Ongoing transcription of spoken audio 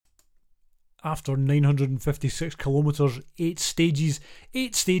after 956 kilometres, 8 stages,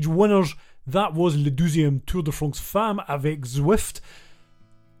 8 stage winners. That was Le 12e Tour de France Femmes avec Zwift.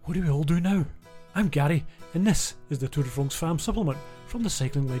 What do we all do now? I'm Gary, and this is the Tour de France Femmes supplement from the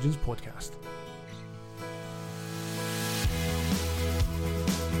Cycling Legends podcast.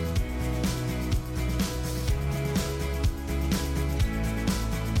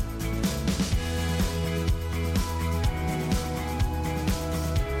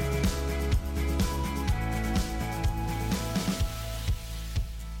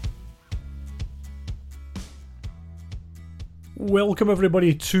 Welcome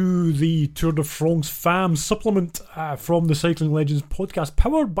everybody to the Tour de France Femmes supplement from the Cycling Legends podcast,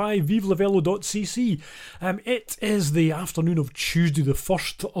 powered by vivelevelo.cc. It is the afternoon of Tuesday the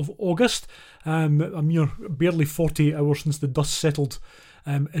 1st of August, a mere barely 48 hours since the dust settled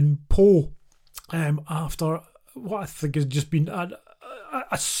in Pau, after what I think has just been a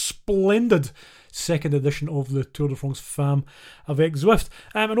splendid second edition of the Tour de France Femmes avec Zwift.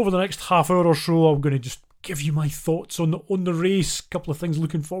 And over the next half hour or so, I'm going to just give you my thoughts on the race, a couple of things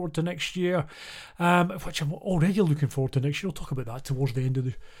looking forward to next year, which I'm already looking forward to next year. I'll talk about that towards the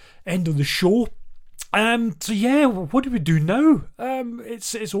end of the show. So yeah, what do we do now?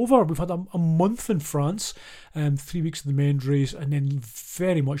 It's over. We've had a month in France, 3 weeks of the men's race, and then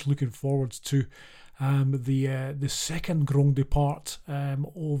very much looking forward to the second Grand Depart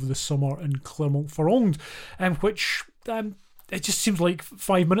of the summer in Clermont-Ferrand, which it just seems like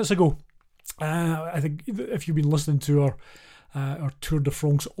 5 minutes ago. I think if you've been listening to our Tour de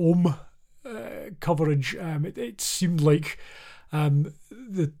France coverage, it seemed like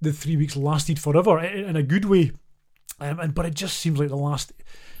the 3 weeks lasted forever in a good way, but it just seems like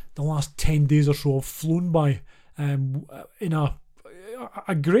the last 10 days or so have flown by in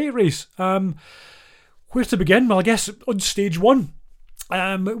a great race. Where to begin? Well, I guess on stage one.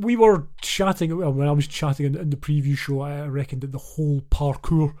 We were chatting, when I was chatting in the preview show, I reckoned that the whole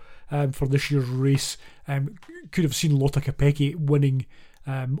parcours for this year's race could have seen Lotte Kopecky winning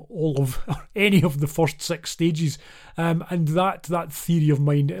any of the first 6 stages, and that theory of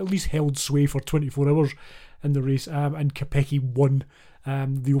mine at least held sway for 24 hours in the race, and Kopecky won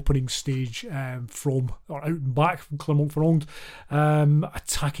the opening stage out and back from Clermont-Ferrand,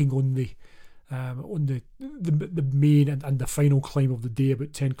 attacking on the main and the final climb of the day,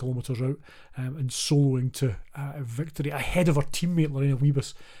 about 10 kilometres out, and soloing to a victory ahead of her teammate Lorena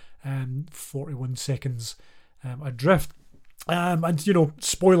Wiebes, 41 seconds adrift. And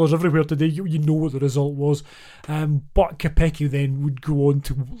spoilers everywhere today. You know what the result was, but Kopecky then would go on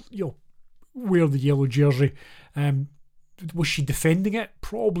to wear the yellow jersey. Was she defending it?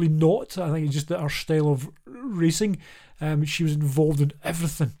 Probably not. I think it's just that her style of racing. She was involved in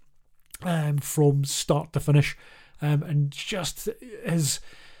everything. From start to finish, and just is,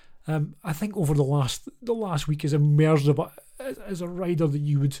 I think over the last week has emerged as a rider that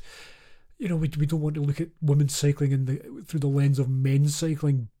you would, we don't want to look at women's cycling through the lens of men's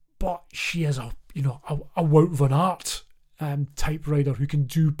cycling, but she is a Wout van Aert type rider who can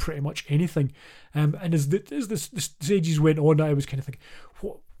do pretty much anything, and as the stages went on, I was kind of thinking,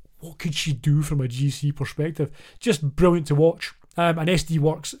 what could she do from a GC perspective? Just brilliant to watch. And SD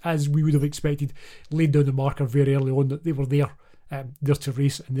Works, as we would have expected, laid down the marker very early on that they were there to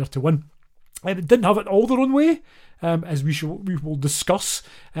race and there to win. It didn't have it all their own way, as we will discuss.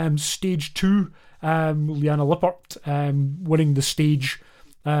 Stage 2, Liane Lippert winning the stage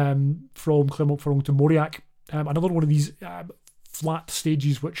from Clermont-Ferrand to Mauriac. Another one of these flat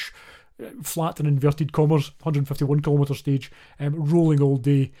stages, which flat in inverted commas, 151 kilometre stage, rolling all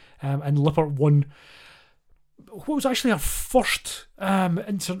day, and Lippert won what was actually our first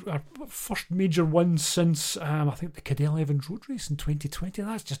major win since I think the Cadel Evans Road Race in 2020.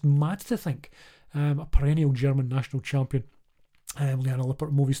 That's just mad to think. A perennial German national champion, Liane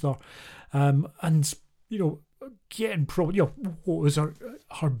Lippert, Movistar, and getting probably what was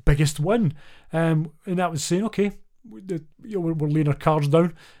her biggest win, and that was saying, okay, we're laying our cards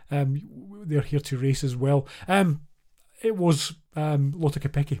down. They're here to race as well. It was Lotte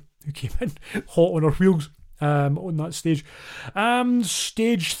Kopecky who came in hot on her wheels. On that stage.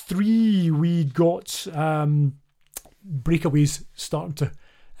 Stage 3, we got breakaways starting to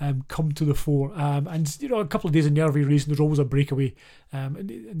come to the fore, and a couple of days of nervy racing, there's always a breakaway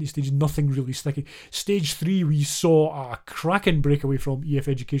in these stages, nothing really sticking. Stage 3, we saw a cracking breakaway from EF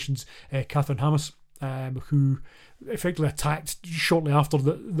Education's Catherine Hamas, who effectively attacked shortly after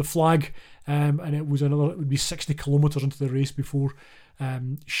the flag, and it would be 60 kilometres into the race before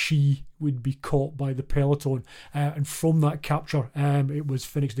she would be caught by the peloton, and from that capture, it was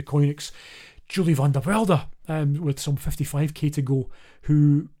Phoenix de Koninck's Julie van der Velde with some 55k to go,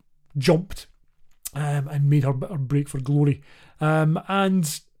 who jumped and made her break for glory.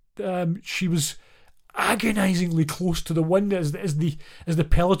 She was agonisingly close to the win as the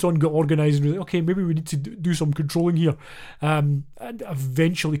peloton got organised and was like, okay, maybe we need to do some controlling here, and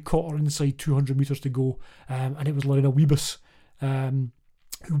eventually caught her inside 200 metres to go, and it was Lorena Wiebes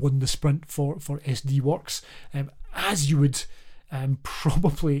who won the sprint for SD Worx, as you would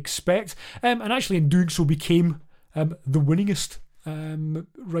probably expect, and actually in doing so became the winningest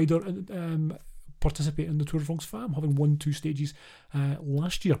rider participating in the Tour de France Femmes, having won 2 stages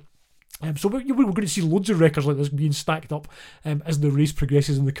last year. So we're going to see loads of records like this being stacked up as the race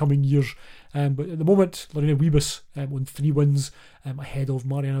progresses in the coming years. But at the moment, Lorena Wiebes won 3 wins ahead of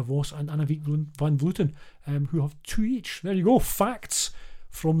Marianne Vos and Annemiek van Vleuten, who have 2 each. There you go, facts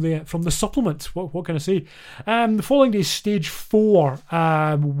from the supplement. What can I say? The following day, stage 4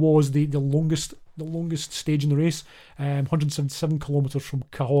 was the longest stage in the race, 177 kilometres from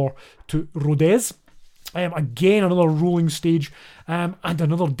Cahors to Rodez. Again, another rolling stage, and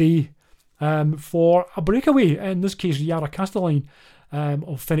another day for a breakaway. In this case, Yara Kastelein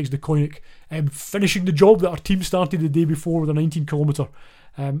of Phoenix de Koninck, finishing the job that her team started the day before with a 19-kilometre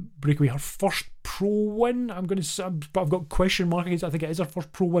breakaway. Her first pro win. I've got question mark against it. I think it is her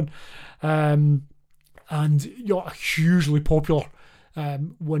first pro win, and a hugely popular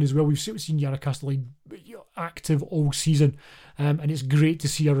win as well. We've seen Yara Kastelein active all season, and it's great to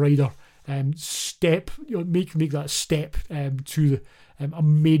see a rider make that step to a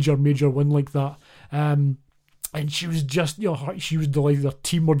major win like that. And she was just, she was delighted. Her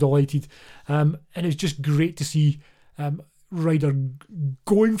team were delighted, and it's just great to see rider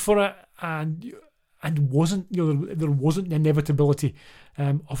going for it, and wasn't, there wasn't the inevitability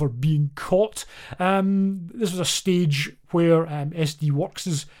of her being caught. This was a stage where SD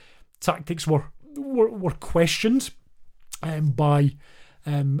Worx's tactics were questioned by.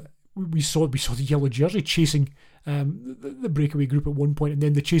 We saw the yellow jersey chasing the breakaway group at one point, and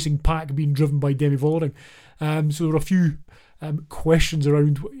then the chasing pack being driven by Demi Vollering. So there were a few questions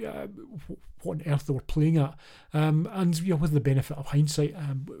around what on earth they were playing at. And with the benefit of hindsight,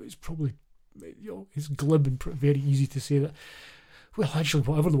 it's probably it's glib and very easy to say that, well, actually,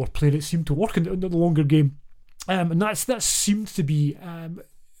 whatever they were playing, it seemed to work in the longer game. And that seemed to be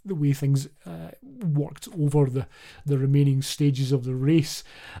the way things worked over the remaining stages of the race.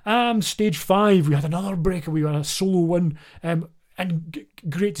 Stage 5, we had another breakaway, we had a solo win, and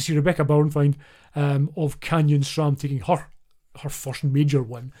great to see Rebecca Bauernfeind of Canyon SRAM taking her first major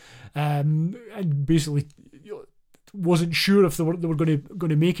win, and basically wasn't sure if they were going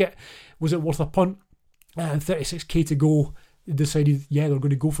to make it. Was it worth a punt? 36k to go. They decided, they're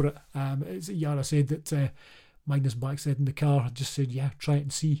going to go for it. As Yara said that Magnus Backstedt in the car just said, try it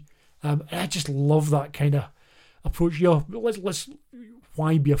and see. And I just love that kind of approach. Let's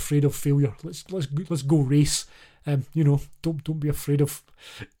why be afraid of failure? Let's go race. Don't be afraid of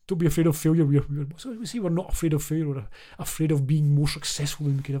failure. We're not afraid of failure. We're afraid of being more successful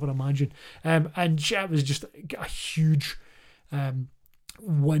than we could ever imagine. And it was just a huge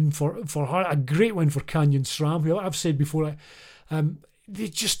win for her. A great win for Canyon SRAM, who I've said before,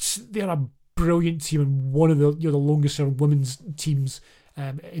 they're a brilliant team and one of the longest serving women's teams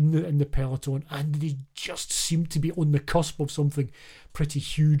in the peloton, and they just seem to be on the cusp of something pretty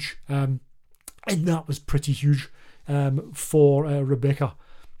huge, and that was pretty huge for Rebecca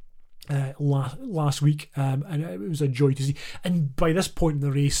last week, and it was a joy to see. And by this point in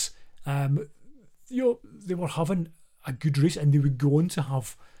the race, they were having a good race, and they would go on to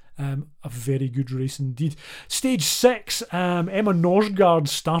have a very good race indeed. Stage 6, Emma Norsgaard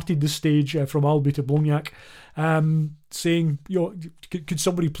started the stage from Albi to Blognac, saying, could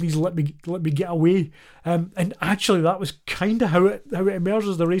somebody please let me get away? And actually, that was kind of how it emerged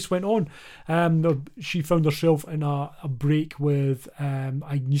as the race went on. She found herself in a break with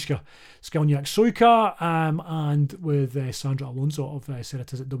Agnieszka Skalniak-Sojka and with Sandra Alonso of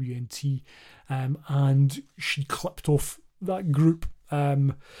Certez at WNT, and she clipped off that group.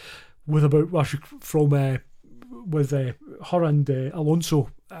 With her and Alonso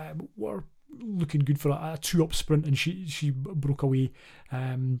were looking good for a 2-up sprint, and she broke away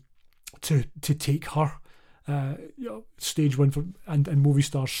to take her stage win and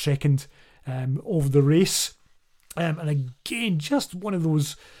Movistar's second of the race, and again just one of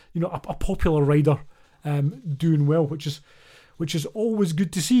those a popular rider doing well, which is always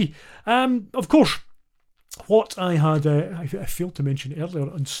good to see. Of course, what I had I failed to mention earlier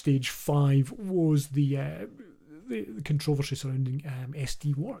on stage 5 was the controversy surrounding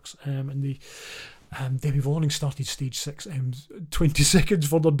SD Worx, and Debbie Vollering started stage 6 20 seconds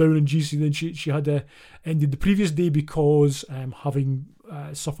further down in GC than she had ended the previous day, because having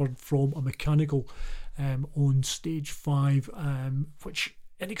suffered from a mechanical on stage 5, which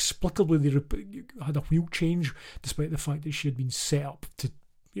inexplicably they had a wheel change, despite the fact that she had been set up to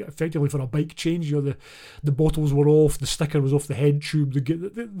effectively for a bike change. The bottles were off, the sticker was off the head tube,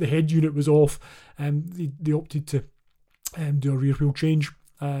 the head unit was off, they opted to do a rear wheel change,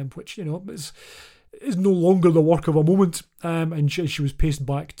 which is no longer the work of a moment, and she was paced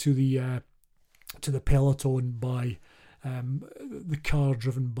back to the peloton by the car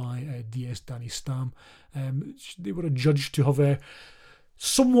driven by DS Danny Stam. They were adjudged to have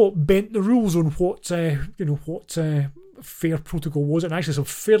somewhat bent the rules on what fair protocol was, and actually some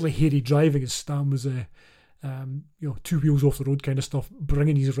fairly hairy driving, as Stam was 2 wheels off the road kind of stuff,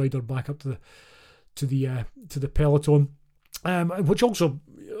 bringing his rider back up to the peloton, which also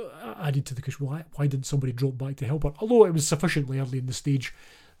added to the question, why didn't somebody drop back to help her? Although it was sufficiently early in the stage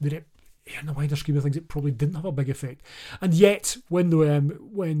that in the wider scheme of things, it probably didn't have a big effect. And yet, when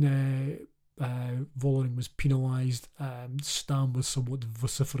Vollering was penalised, Stam was somewhat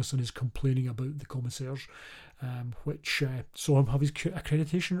vociferous in his complaining about the commissaires, which saw him have his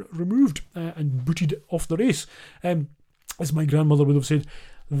accreditation removed and booted off the race. As my grandmother would have said,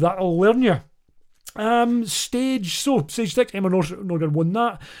 that'll learn you. Stage 6, Emma Norgard won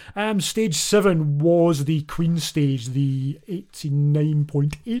that. Stage 7 was the Queen stage, the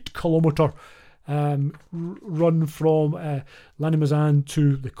 89.8 kilometre run from Lannemezan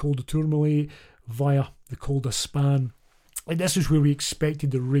to the Col de Tourmalet via the Col d'Espagne. And this is where we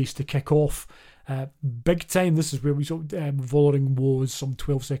expected the race to kick off big time. This is where we saw Vollering was some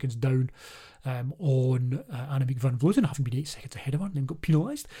 12 seconds down on Annemiek van Vleuten, having been 8 seconds ahead of her and then got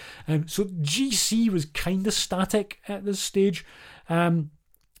penalised. So GC was kind of static at this stage, and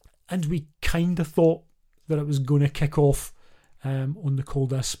we kind of thought that it was going to kick off on the Col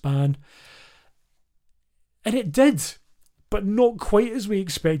d'Espagne. And it did, but not quite as we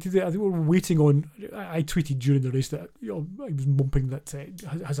expected it. I think we were waiting on. I tweeted during the race that I was mumping that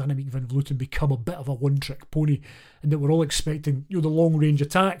has Annemiek van Vleuten become a bit of a one-trick pony, and that we're all expecting the long-range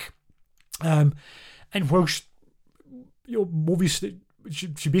attack. And whilst Movistar,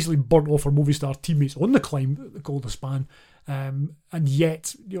 she basically burnt off her Movistar teammates on the climb, the Col d'Espagne, and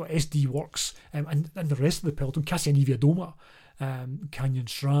yet SD Works and the rest of the peloton, Cassia Niewiadoma, Canyon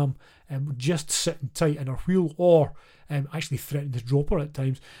SRAM, were just sitting tight in her wheel, or actually threatened to drop her at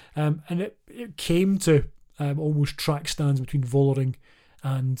times, and it came to almost track stands between Vollering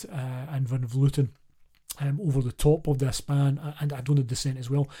and Van Vleuten. Over the top of the Espan, and on the descent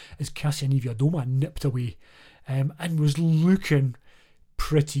as well, as Cassia Niewiadoma nipped away and was looking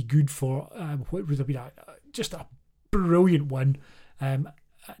pretty good for what would have been just a brilliant win. At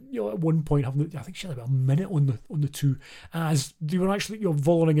one point, I think she had about a minute on the two, as they were actually,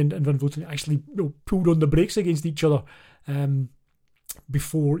 Vollering and Van Vleuten actually pulled on the brakes against each other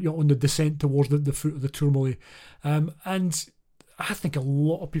before on the descent towards the foot of the Tourmalet, and I think a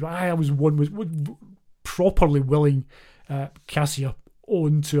lot of people, I was one would properly willing Cassia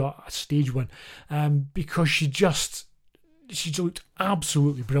onto a stage win, because she looked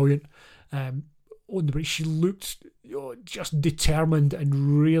absolutely brilliant on the break. She looked just determined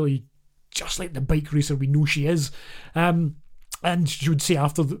and really just like the bike racer we know she is. And she would say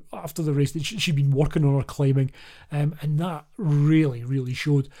after the race that she'd been working on her climbing, and that really, really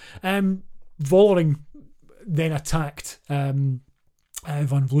showed. Vollering then attacked Van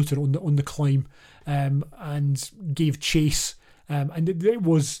Vleuten on the climb, and gave chase, and it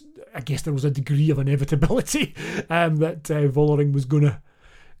was, I guess there was a degree of inevitability that Vollering was gonna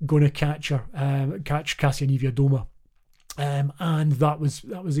catch Cassia Niewiadoma, and that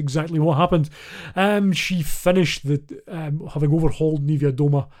was exactly what happened. She finished having overhauled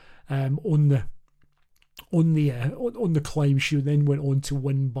Niewiadoma on the climb. She then went on to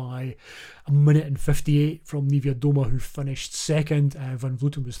win by 1 minute and 58 from Niewiadoma, who finished second. Van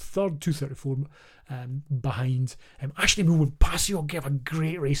Vleuten was third, 2:34 behind. Ashley Moolman-Pasio gave a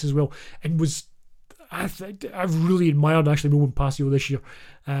great race as well, and was I've really admired Ashley Moolman-Pasio this year.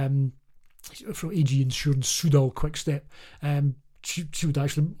 From AG Insurance Soudal Quick Step. She would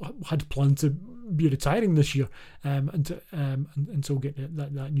actually had planned to be retiring this year, until getting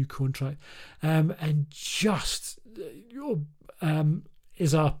that new contract, and just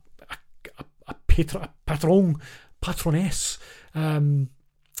is a patroness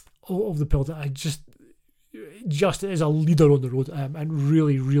of the peloton. Just is a leader on the road, and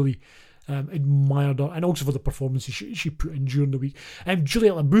really, really admired her, and also for the performances she put in during the week.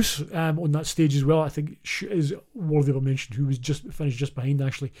 Juliette Labousse on that stage as well, I think she is worthy of a mention, who was finished just behind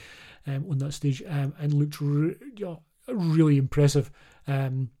Ashley on that stage, and looked really impressive.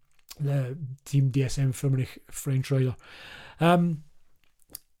 The Team DSM Femmes French rider.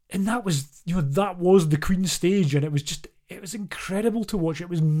 And that was the Queen stage, and it was incredible to watch. It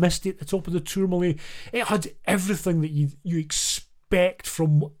was misty at the top of the Tourmalet. It had everything that you expect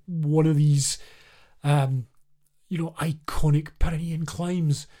from one of these, iconic Pyrenean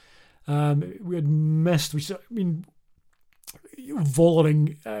climbs. We had mist.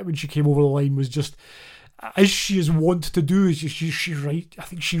 Vollering when she came over the line was just, as she is wont to do. I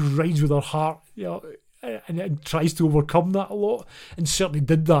think she rides with her heart, and tries to overcome that a lot, and certainly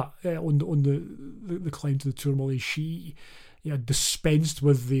did that on the climb to the Tourmalet. She dispensed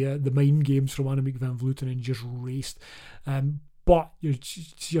with the mind games from Annemiek van Vleuten and just raced. But you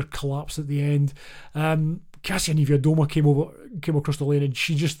see her collapse at the end. Cassia Niewiadoma came across the lane, and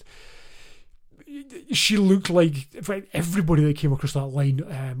she looked like, in fact, everybody that came across that line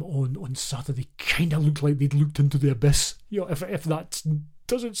on Saturday kind of looked like they'd looked into the abyss. If that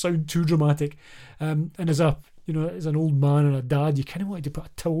doesn't sound too dramatic, and as an old man and a dad, you kind of wanted to put a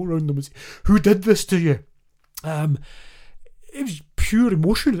towel around them and say, "Who did this to you?" It was pure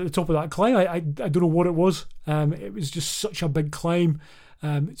emotion at the top of that climb. I don't know what it was. It was just such a big climb.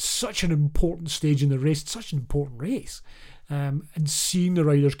 Such an important stage in the race. Such an important race. And seeing the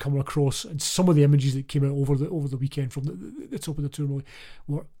riders come across, and some of the images that came out over the weekend from the top of the Tourmalet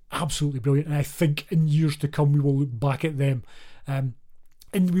were absolutely brilliant. And I think in years to come we will look back at them, and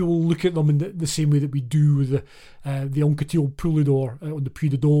we will look at them in the same way that we do with the Anquetil Poulidor on the Puy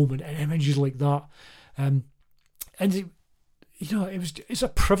de Dôme and images like that. It's a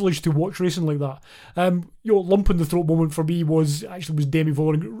privilege to watch racing like that. Lump in the throat moment for me was Demi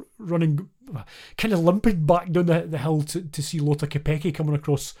Vollering running, kind of limping back down the hill to see Lotta Kopecky coming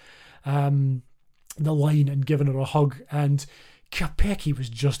across the line and giving her a hug. And Kopecky was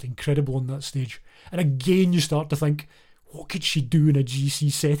just incredible on that stage. And again, you start to think, what could she do in a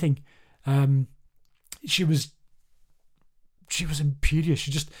GC setting? She was imperious.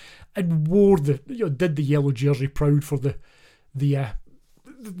 She just wore did the yellow jersey proud for the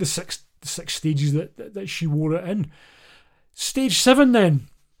six stages that she wore it in. Stage 7 then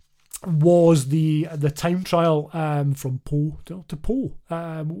was the time trial from Pau to Pau,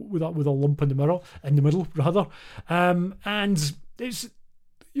 with a lump in the middle rather. And it's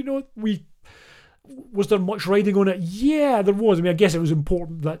was there much riding on it? Yeah, there was. I guess it was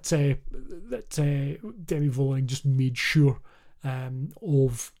important that Demi Vollering just made sure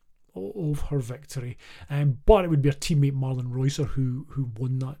of her victory, but it would be her teammate Marlon Reusser who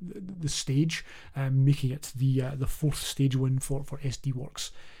won the stage, making it the fourth stage win for SD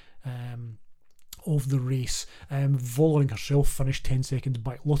Worx of the race. Vollering herself finished 10 seconds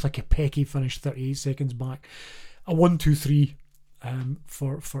back. Lotta Kopecky finished 38 seconds back. A 1-2-3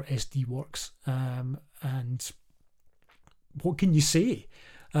 for SD Worx, and what can you say?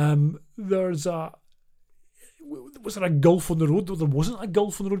 Was there a gulf on the road? There wasn't a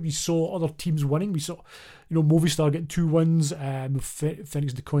gulf on the road. We saw other teams winning. We saw, Movistar getting 2 wins,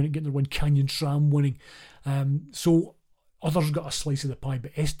 Phoenix de Coyne getting their win, Canyon SRAM winning. So others got a slice of the pie,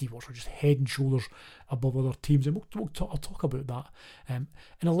 but SD Worx were just head and shoulders above other teams, and I'll talk about that in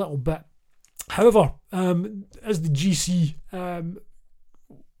a little bit. However, as the GC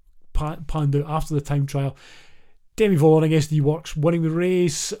panned out after the time trial, Demi Vollering, SD Worx winning the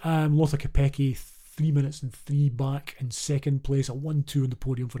race. Lotta Kopecky 3 minutes and 3 back in second place, a 1-2 on the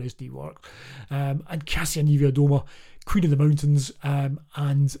podium for SD Worx, and Cassia Niewiadoma, Queen of the Mountains, and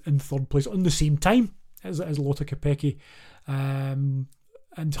in third place on the same time as Lotta Kopecky, and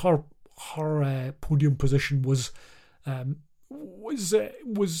her podium position was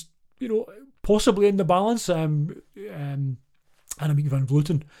possibly in the balance. Annemiek van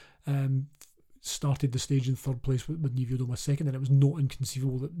Vleuten started the stage in third place with Niewiadoma second, and it was not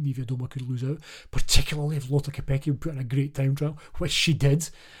inconceivable that Niewiadoma could lose out, particularly if Lotta Kopecky would put in a great time trial, which she did.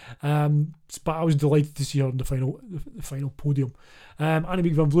 But I was delighted to see her in the final podium.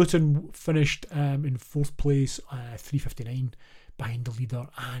 Annemiek van Vleuten finished in fourth place, 3:59 behind the leader,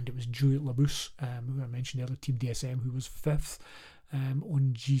 and it was Juliette Labousse, who I mentioned earlier, Team DSM, who was fifth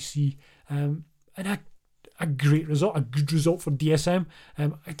on GC, and a great result, a good result for DSM.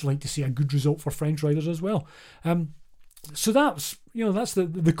 I'd like to see a good result for French riders as well. So that's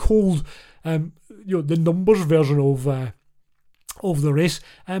the cold, the numbers version of the race.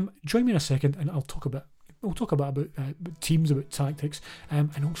 Join me in a second, and we'll talk about teams, about tactics,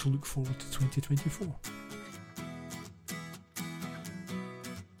 and also look forward to 2024.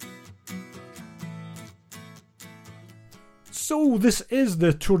 So this is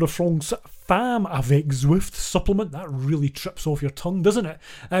the Tour de France Femmes avec Zwift supplement. That really trips off your tongue, doesn't it?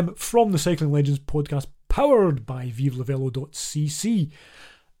 From the Cycling Legends podcast, powered by vivelevelo.cc.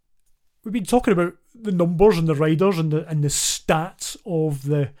 We've been talking about the numbers and the riders and the stats of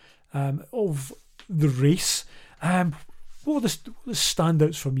the race. What were the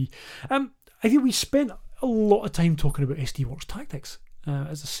standouts for me? I think we spent a lot of time talking about SD Works tactics.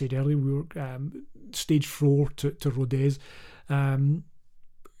 As I said earlier, we were stage 4 to Rodez.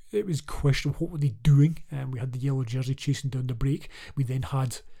 It was questionable what were they doing. We had the yellow jersey chasing down the break. We then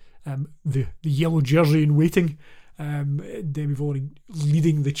had the yellow jersey in waiting, Demi Vollering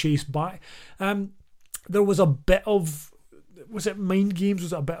leading the chase back. There was a bit of, was it mind games?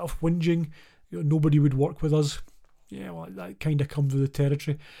 Was it a bit of whinging? Nobody would work with us. Yeah, well, that kind of comes with the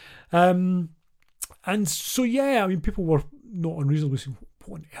territory. And so, yeah, I mean, people were not unreasonably saying,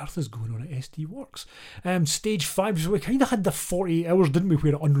 what on earth is going on at SD Works? Stage 5, so we kind of had the 48 hours, didn't we,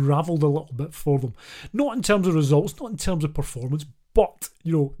 where it unravelled a little bit for them. Not in terms of results, not in terms of performance, but,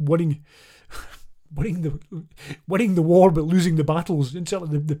 winning the war but losing the battles, and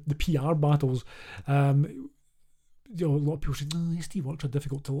certainly the PR battles. A lot of people say, SD Works are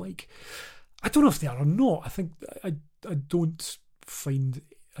difficult to like. I don't know if they are or not. I think I don't find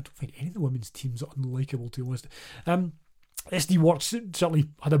any of the women's teams unlikable, to be honest. SD Works certainly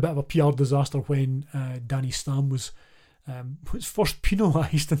had a bit of a PR disaster when Danny Stam was first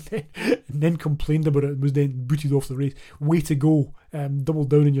penalised and then complained about it and was then booted off the race. Way to go. Double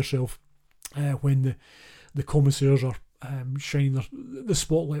down on yourself when the commissaires are shining the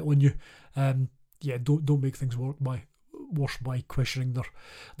spotlight on you. Don't make things worse by questioning their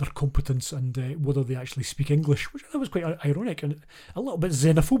competence and whether they actually speak English, which I thought was quite ironic and a little bit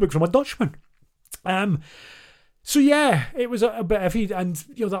xenophobic from a Dutchman. So yeah, it was a bit iffy, and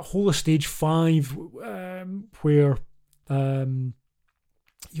that whole of stage 5 where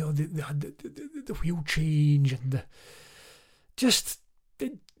they had the wheel change and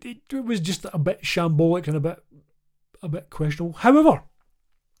it was just a bit shambolic and a bit questionable. However,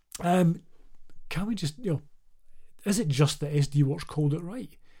 can we just is it just that SD Works called it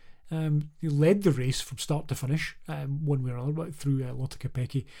right? He led the race from start to finish, one way or another, through Lotte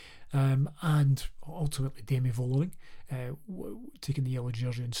Kopecky, and ultimately Demi Vollering, taking the yellow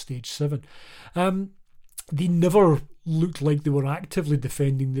jersey in stage 7. They never looked like they were actively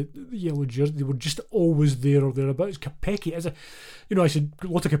defending the yellow jersey. They were just always there or thereabouts. Kopecky, I said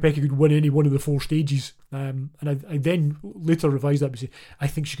Lotte Kopecky could win any one of the 4 stages, and I then later revised that and said I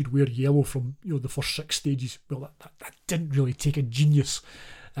think she could wear yellow from the first 6 stages. Well, that didn't really take a genius,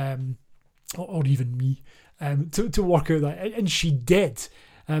 or even me, to work out that, and she did.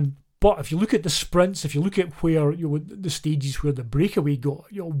 But if you look at the sprints, if you look at where the stages where the breakaway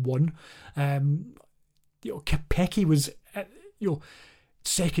got won. Kopecky was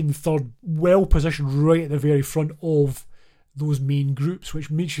second, third, well positioned right at the very front of those main groups, which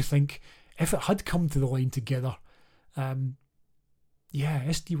makes you think if it had come to the line together,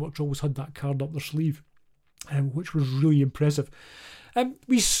 SD Works always had that card up their sleeve, which was really impressive.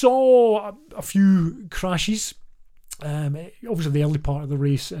 We saw a few crashes. Obviously, the early part of the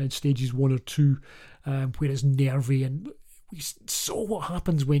race, stages 1 or 2, where it's nervy, and we saw what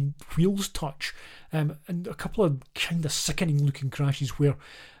happens when wheels touch, and a couple of kind of sickening looking crashes where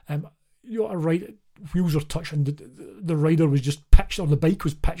wheels are touched and the rider was just pitched, or the bike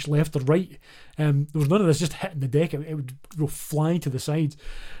was pitched left or right. There was none of this just hitting the deck. It would go flying to the sides,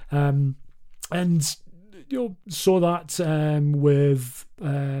 and saw that with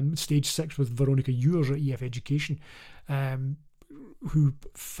stage 6 with Veronica Ewers at EF Education, who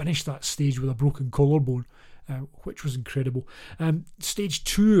finished that stage with a broken collarbone. Which was incredible. Stage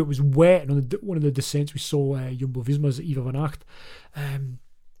 2, it was wet, and on one of the descents we saw Jumbo-Visma's Eva van Aert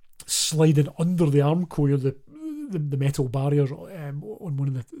sliding under the Armco, the metal barriers on one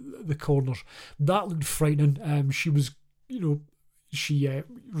of the corners. That looked frightening. She was, she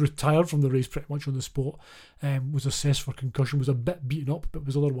retired from the race pretty much on the spot, was assessed for concussion, was a bit beaten up, but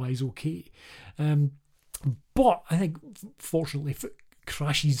was otherwise okay. But I think, fortunately,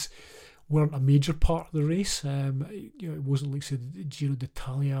 crashes weren't a major part of the race. It wasn't like, say, the Giro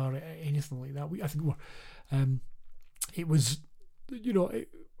d'Italia or anything like that. I think it was,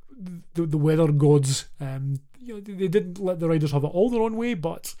 the weather gods. They didn't let the riders have it all their own way,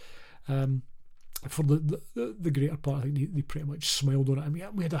 but for the greater part, I think they pretty much smiled on it. I mean,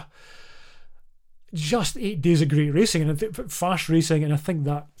 we had just 8 days of great racing and fast racing, and I think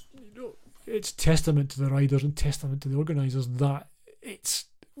that it's testament to the riders and testament to the organisers that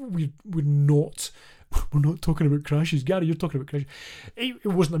we're not we're not talking about crashes. Gary, you're talking about crashes. It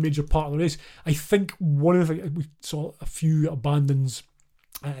wasn't a major part of the race. I think one of the things, we saw a few abandons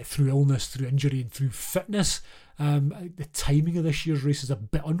through illness, through injury, and through fitness. The timing of this year's race is a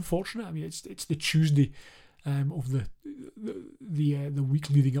bit unfortunate. I mean, it's the Tuesday of the week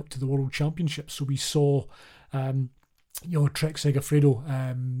leading up to the World Championships. So we saw, Trek Segafredo,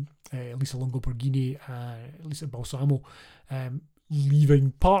 Elisa Longo Borghini, Elisa Balsamo,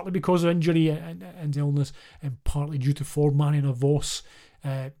 leaving partly because of injury and illness, and partly due to form. Mariana Vos,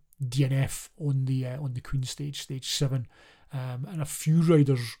 DNF on the Queen stage 7, and a few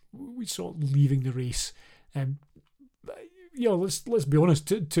riders we saw leaving the race. Let's be honest.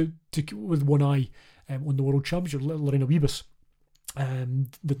 To with one eye on the World Championship, Lorena Wiebes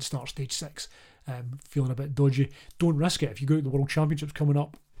didn't start stage 6, feeling a bit dodgy. Don't risk it if you go to the World Championships coming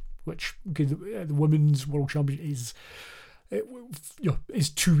up, which the Women's World Championship is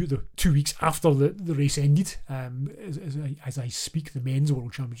 2 weeks after the race ended. As I speak, the Men's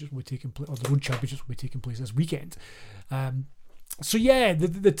World Championships will be taking place, or the Road Championships will be taking place this weekend. So yeah,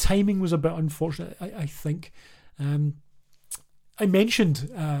 the timing was a bit unfortunate, I think. I mentioned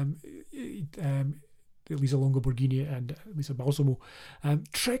Elisa Longo Borghini and Elisa Balsamo.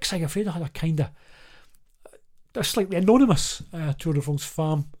 Trek Segafredo had a kind of a slightly anonymous Tour de France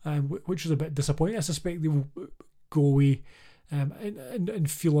Femmes, which was a bit disappointing. I suspect they will go away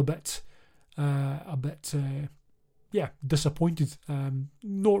and feel a bit disappointed.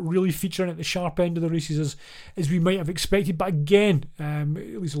 Not really featuring at the sharp end of the races as we might have expected. But again,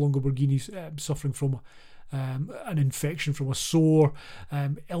 Elisa Longo Borghini's suffering from an infection from a sore,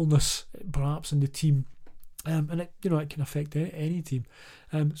 illness perhaps in the team, and it can affect any team.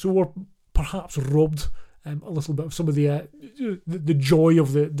 So we're perhaps robbed a little bit of some of the joy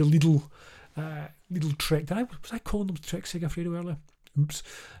of the Lidl Trek. Was I calling them Trek Segafredo earlier? Oops.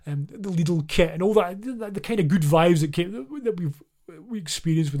 The Lidl kit and all that, the kind of good vibes that we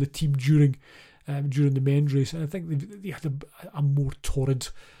experienced with the team during the men's race. And I think they had a more torrid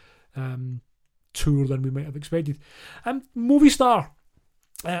tour than we might have expected. Movistar.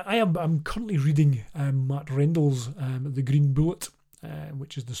 I'm currently reading Matt Rendell's The Green Bullet,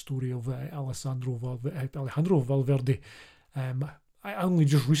 which is the story of Alejandro Valverde. I only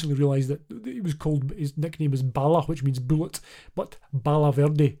just recently realised that his nickname is Bala, which means bullet, but Bala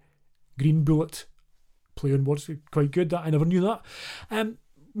Verde, Green Bullet, play on words, quite good. I never knew that.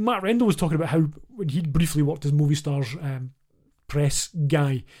 Matt Rendell was talking about how when he'd briefly worked as Movistar's press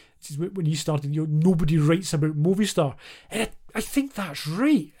guy, when he started, nobody writes about Movistar, and I think that's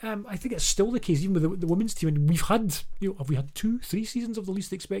right. I think it's still the case, even with the women's team. And we've had, have we had 2-3 seasons of The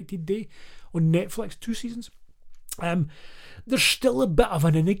Least Expected Day on Netflix? 2 seasons. There's still a bit of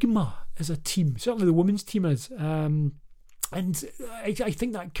an enigma as a team. Certainly the women's team is. And I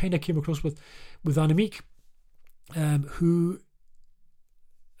think that kind of came across with Annemiek, who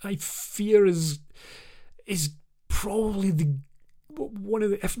I fear is probably one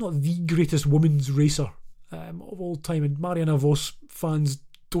of the, if not the greatest women's racer of all time. And Mariana Vos fans,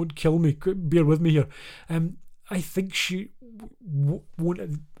 don't kill me, bear with me here. I think she won't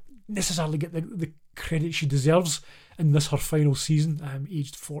necessarily get the credit she deserves in this, her final season,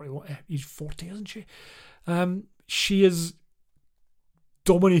 aged 40, isn't she? She has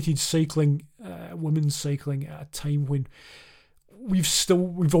dominated cycling, women's cycling, at a time when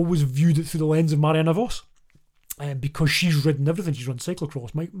we've always viewed it through the lens of Mariana Vos, because she's ridden everything. She's run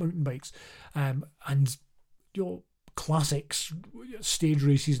cyclocross, mountain bikes, and classics, stage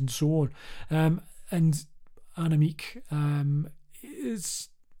races, and so on. And Annemiek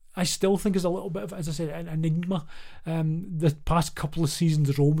I still think is a little bit of, as I said, an enigma. The past couple of seasons,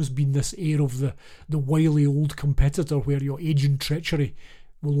 there's almost been this air of the wily old competitor, where your age and treachery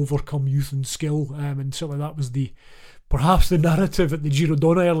will overcome youth and skill, and certainly that was perhaps the narrative at the Giro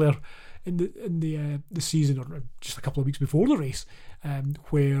d'Onna earlier in the season, or just a couple of weeks before the race,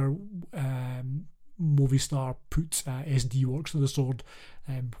 where Movistar put SD Works to the sword,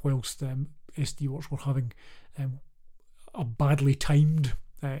 whilst SD Works were having a badly timed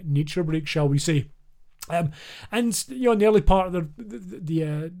nature break, shall we say. And in the early part of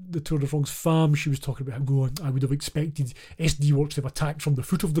the Tour de France Femmes, she was talking about how I would have expected SD Works to have attacked from the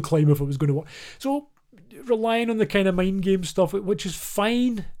foot of the climb if it was going to work. So relying on the kind of mind game stuff, which is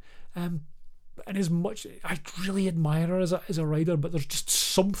fine, and as much, I really admire her as a rider, but there's just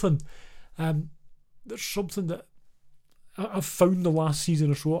something that I've found the last season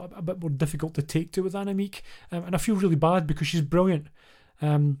or so a bit more difficult to take to with Annemiek, and I feel really bad because she's brilliant.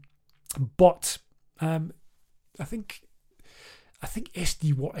 But I think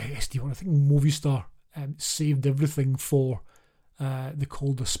Movistar saved everything for the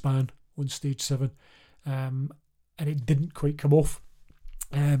Col d'Espagne on stage 7. and it didn't quite come off.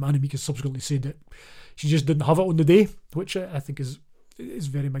 Annemiek has subsequently said that she just didn't have it on the day, which I think is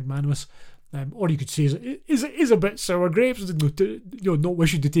very magnanimous. Or you could say is a bit sour grapes, not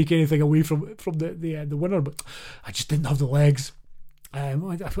wishing to take anything away from the winner, but I just didn't have the legs. I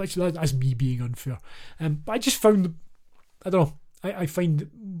feel actually that's me being unfair. But I just found, I don't know, I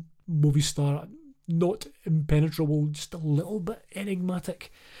find Movistar not impenetrable, just a little bit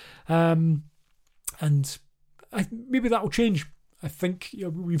enigmatic, and maybe that will change. I think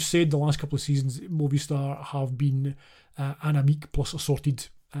we've said the last couple of seasons Movistar have been Annemiek plus assorted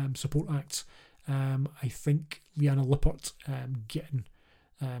support acts. I think Liana Lippert getting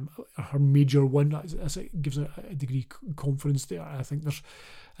her major win, as it gives a degree of confidence there. I think there's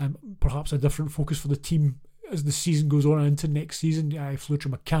perhaps a different focus for the team as the season goes on into next season.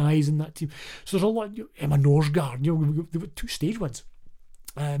 Flutra Mackay's in that team, so there's a lot. Emma Norsgaard, they've got 2 stage wins,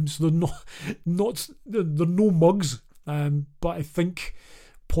 so they're no mugs, but I think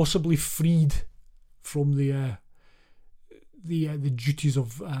possibly freed from the duties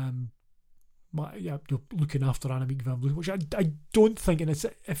of looking after Annemiek van Vleuten, which I don't think, and it's,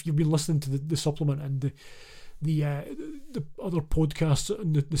 if you've been listening to the supplement and the other podcasts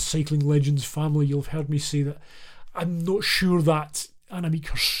in the Cycling Legends family, you'll have heard me say that I'm not sure that Annemiek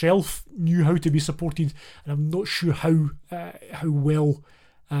herself knew how to be supported, and I'm not sure how well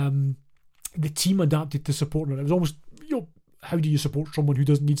the team adapted to supporting her. It was almost, how do you support someone who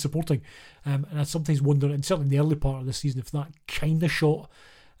doesn't need supporting? And I sometimes wonder, and certainly in the early part of the season, if that kind of shot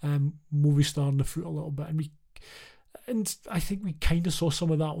Movistar in the foot a little bit, and I think we kind of saw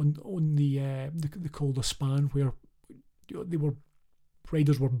some of that on the Col d'Espagne, where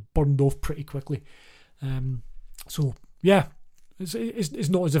riders were burned off pretty quickly. So yeah, it's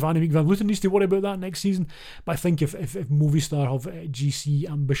not as if Annemiek van Vleuten needs to worry about that next season, but I think if Movistar have GC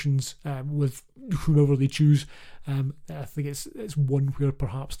ambitions with whomever they choose, I think it's one where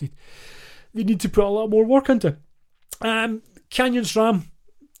perhaps they need to put a lot more work into. Canyon SRAM,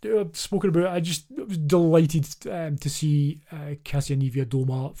 I've spoken about it. I was delighted to see Kasia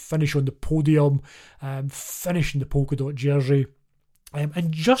Niewiadoma finish on the podium, finish in the polka dot jersey,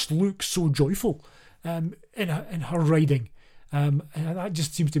 and just look so joyful in her riding. And that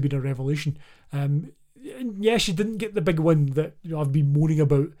just seems to be a revelation. And yeah, she didn't get the big win that I've been moaning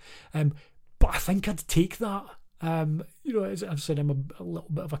about, but I think I'd take that. As I've said, I'm a little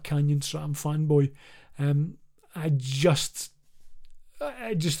bit of a Canyon SRAM fanboy. I just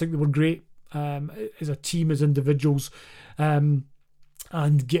think they were great as a team, as individuals, and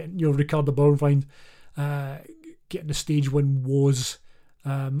getting Ricardo Bauernfeind getting the stage win was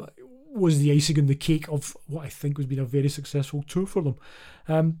the icing on the cake of what I think has been a very successful tour for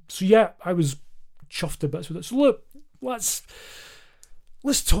them. So yeah, I was chuffed to bits with it. So look, let's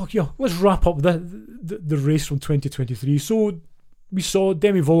talk. Let's wrap up the race from 2023. So we saw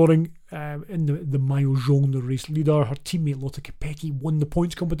Demi Vollering in the Maillot Jaune, the race leader. Her teammate Lotte Kopecky won the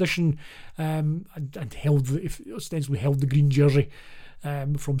points competition and ostensibly held the green jersey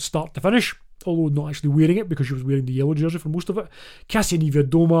from start to finish, although not actually wearing it because she was wearing the yellow jersey for most of it. Kasia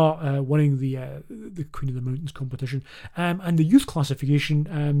Niewiadoma winning the Queen of the Mountains competition, and the youth classification,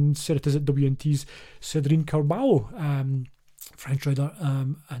 Ceretis WNT's Cedrine Carballo, French rider,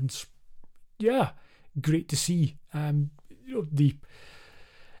 and yeah, great to see.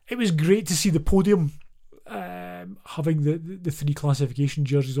 It was great to see the podium having the 3 classification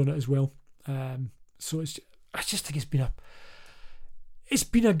jerseys on it as well. So I just think it's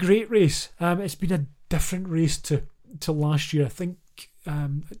been a great race. It's been a different race to last year. I think I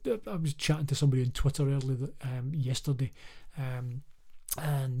was chatting to somebody on Twitter earlier yesterday, and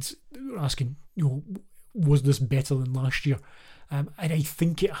they were asking, was this better than last year? And I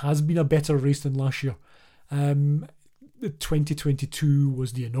think it has been a better race than last year. The 2022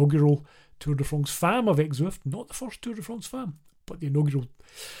 was the inaugural Tour de France Femmes avec Zwift, not the first Tour de France Femmes, but the inaugural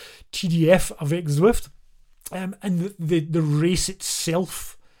TDF avec Zwift. And the race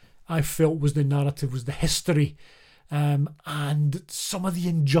itself, I felt, was the narrative, was the history, and some of the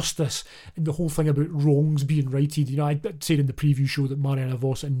injustice and the whole thing about wrongs being righted. I said in the preview show that Marianne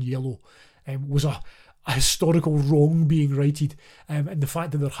Vos in yellow was a historical wrong being righted, and the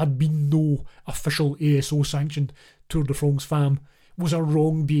fact that there had been no official ASO sanctioned Tour de France Femmes was a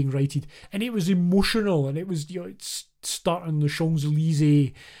wrong being righted, and it was emotional, and it was it's starting the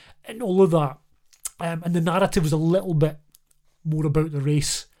Champs-Elysees and all of that, and the narrative was a little bit more about the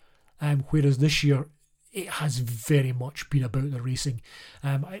race, whereas this year it has very much been about the racing.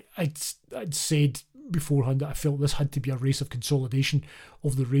 I'd said beforehand that I felt this had to be a race of consolidation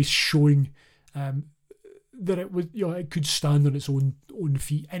of the race, showing that it would, it could stand on its own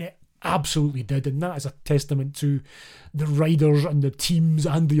feet, and absolutely did, and that is a testament to the riders and the teams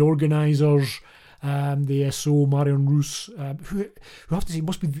and the organisers, the SO Marion Roos, who I have to say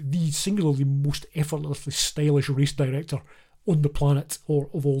must be the singularly most effortlessly stylish race director on the planet or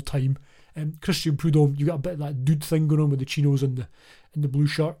of all time. Christian Prudhomme, you got a bit of that dude thing going on with the chinos and the blue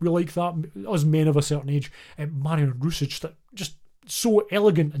shirt. We like that, us men of a certain age. Marion Roos is just so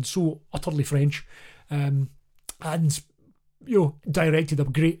elegant and so utterly French, and directed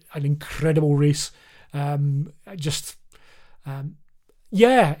an incredible race. It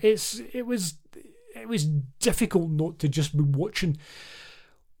was difficult not to just be watching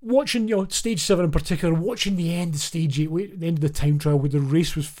stage 7 in particular, watching the end of stage 8, the end of the time trial where the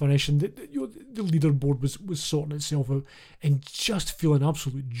race was finished and the leaderboard was sorting itself out, and just feeling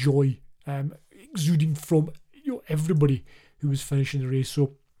absolute joy exuding from everybody who was finishing the race.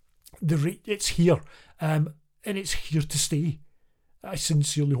 So it's here, and it's here to stay. I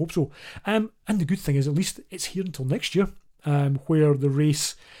sincerely hope so. And the good thing is, at least it's here until next year, where the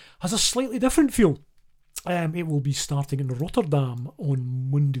race has a slightly different feel. It will be starting in Rotterdam on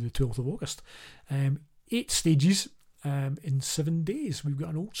Monday the 12th of August. 8 stages in 7 days. We've got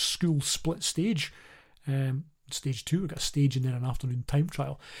an old school split stage. Stage 2, we've got a stage and then an afternoon time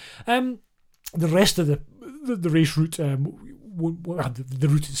trial. The rest of the race route, the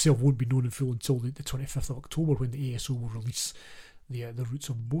route itself won't be known in full until the 25th of October, when the ASO will release the routes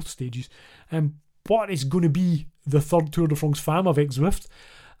of both stages. But it's going to be the third Tour de France Femmes avec Zwift.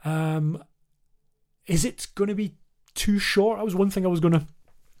 Is it going to be too short? That was one thing I was going to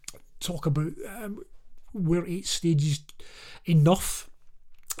talk about. Were 8 stages enough?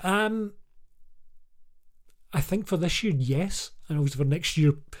 I think for this year, yes. And obviously for next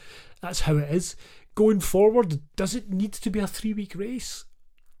year, that's how it is. Going forward, does it need to be a 3-week race?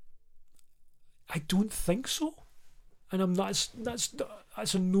 I don't think so. And that's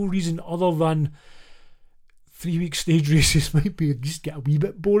no reason other than 3-week stage races might be just get a wee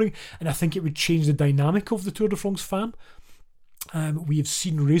bit boring, and I think it would change the dynamic of the Tour de France Femmes. We have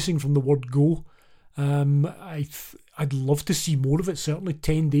seen racing from the word go. I'd love to see more of it. Certainly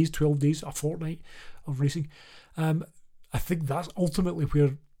 10 days, 12 days, a fortnight of racing. I think that's ultimately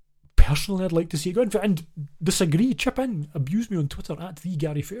where personally I'd like to see it go. And disagree, chip in, abuse me on Twitter at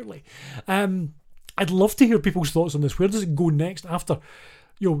 @TheGaryFairley. I'd love to hear people's thoughts on this. Where does it go next after?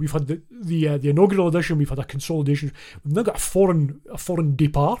 We've had the inaugural edition. We've had a consolidation. We've now got a foreign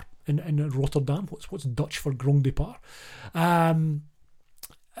départ in Rotterdam. What's Dutch for grand départ?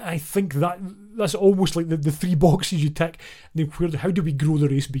 I think that's almost like the 3 boxes you tick. And then how do we grow the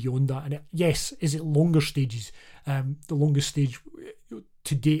race beyond that? And is it longer stages? The longest stage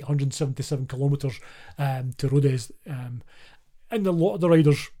to date, 177 kilometres to Rodez, and a lot of the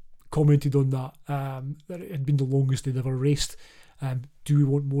riders commented on that it had been the longest they'd ever raced. Do we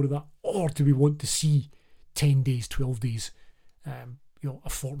want more of that, or do we want to see 10 days, 12 days, a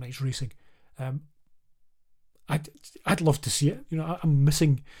fortnight's racing? I'd love to see it. I'm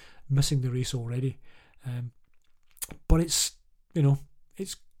missing the race already, but it's going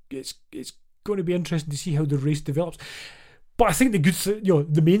to be interesting to see how the race develops. But I think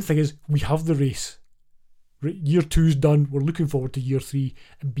the main thing is we have the race. Year 2's done. We're looking forward to year 3,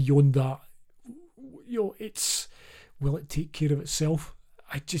 and beyond that, will it take care of itself?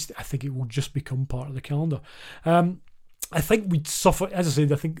 I think it will just become part of the calendar. I think we'd suffer, as I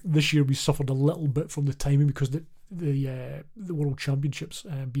said. I think this year we suffered a little bit from the timing, because the World Championships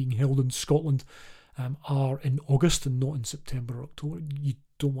being held in Scotland are in August and not in September or October. You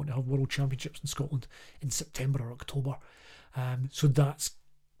don't want to have World Championships in Scotland in September or October. So that's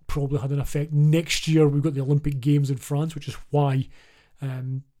probably had an effect. Next year we've got the Olympic Games in France, which is why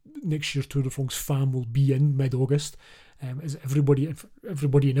next year's Tour de France Femmes will be in mid-August, as everybody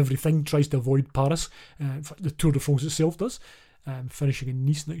and everything tries to avoid Paris. In fact, the Tour de France itself does, finishing in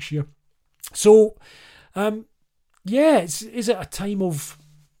Nice next year. So is it a time of,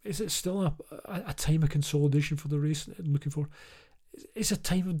 is it still a time of consolidation for the race I'm looking for? It's a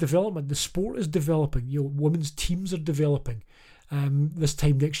time of development. The sport is developing. Women's teams are developing. This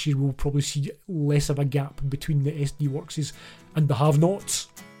time next year we'll probably see less of a gap between the SD Workses and the have-nots.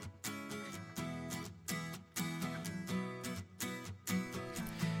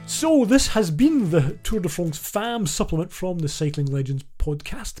 So this has been the Tour de France Femmes supplement from the Cycling Legends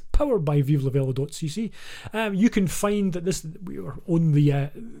podcast, powered by vivelavelo.cc. You can find that we are on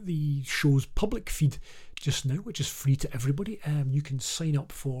the show's public feed just now, which is free to everybody. You can sign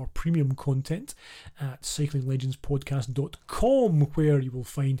up for premium content at cyclinglegendspodcast.com, where you will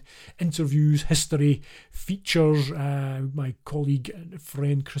find interviews, history, features. My colleague and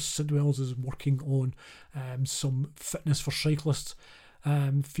friend Chris Sidwells is working on some fitness for cyclists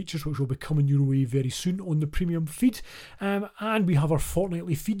features which will be coming your way very soon on the premium feed. And we have our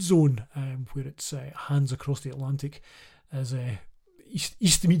fortnightly feed zone, where it's hands across the Atlantic as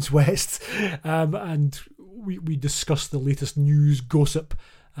east meets west, and we discuss the latest news, gossip,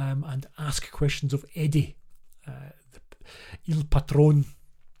 and ask questions of Eddie, Il Patron,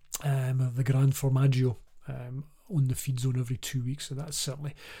 the Grand Formaggio, on the feed zone every 2 weeks. So that's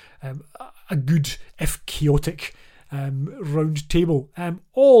certainly a good, if chaotic, round table,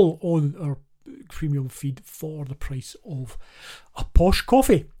 all on our premium feed for the price of a posh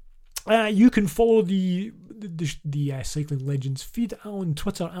coffee. You can follow the Cycling Legends feed on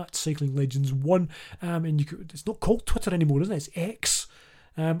Twitter at Cycling Legends 1, and it's not called Twitter anymore, isn't it? It's X,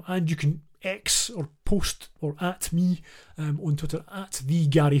 and you can X or post or at me on Twitter at the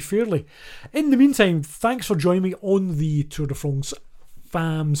Gary Fairley. In the meantime, thanks for joining me on the Tour de France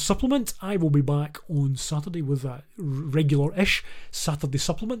Femmes supplement. I will be back on Saturday with a regular-ish Saturday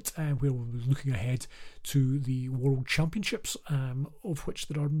supplement, where we'll be looking ahead to the World Championships, of which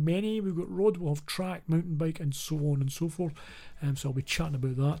there are many. We've got road, we'll have track, mountain bike, and so on and so forth. So I'll be chatting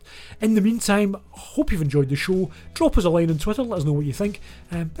about that. In the meantime, hope you've enjoyed the show. Drop us a line on Twitter, let us know what you think.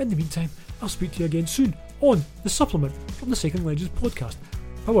 In the meantime, I'll speak to you again soon on the supplement from the Cycling Legends podcast,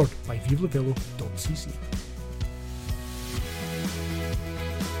 powered by vivelevelo.cc.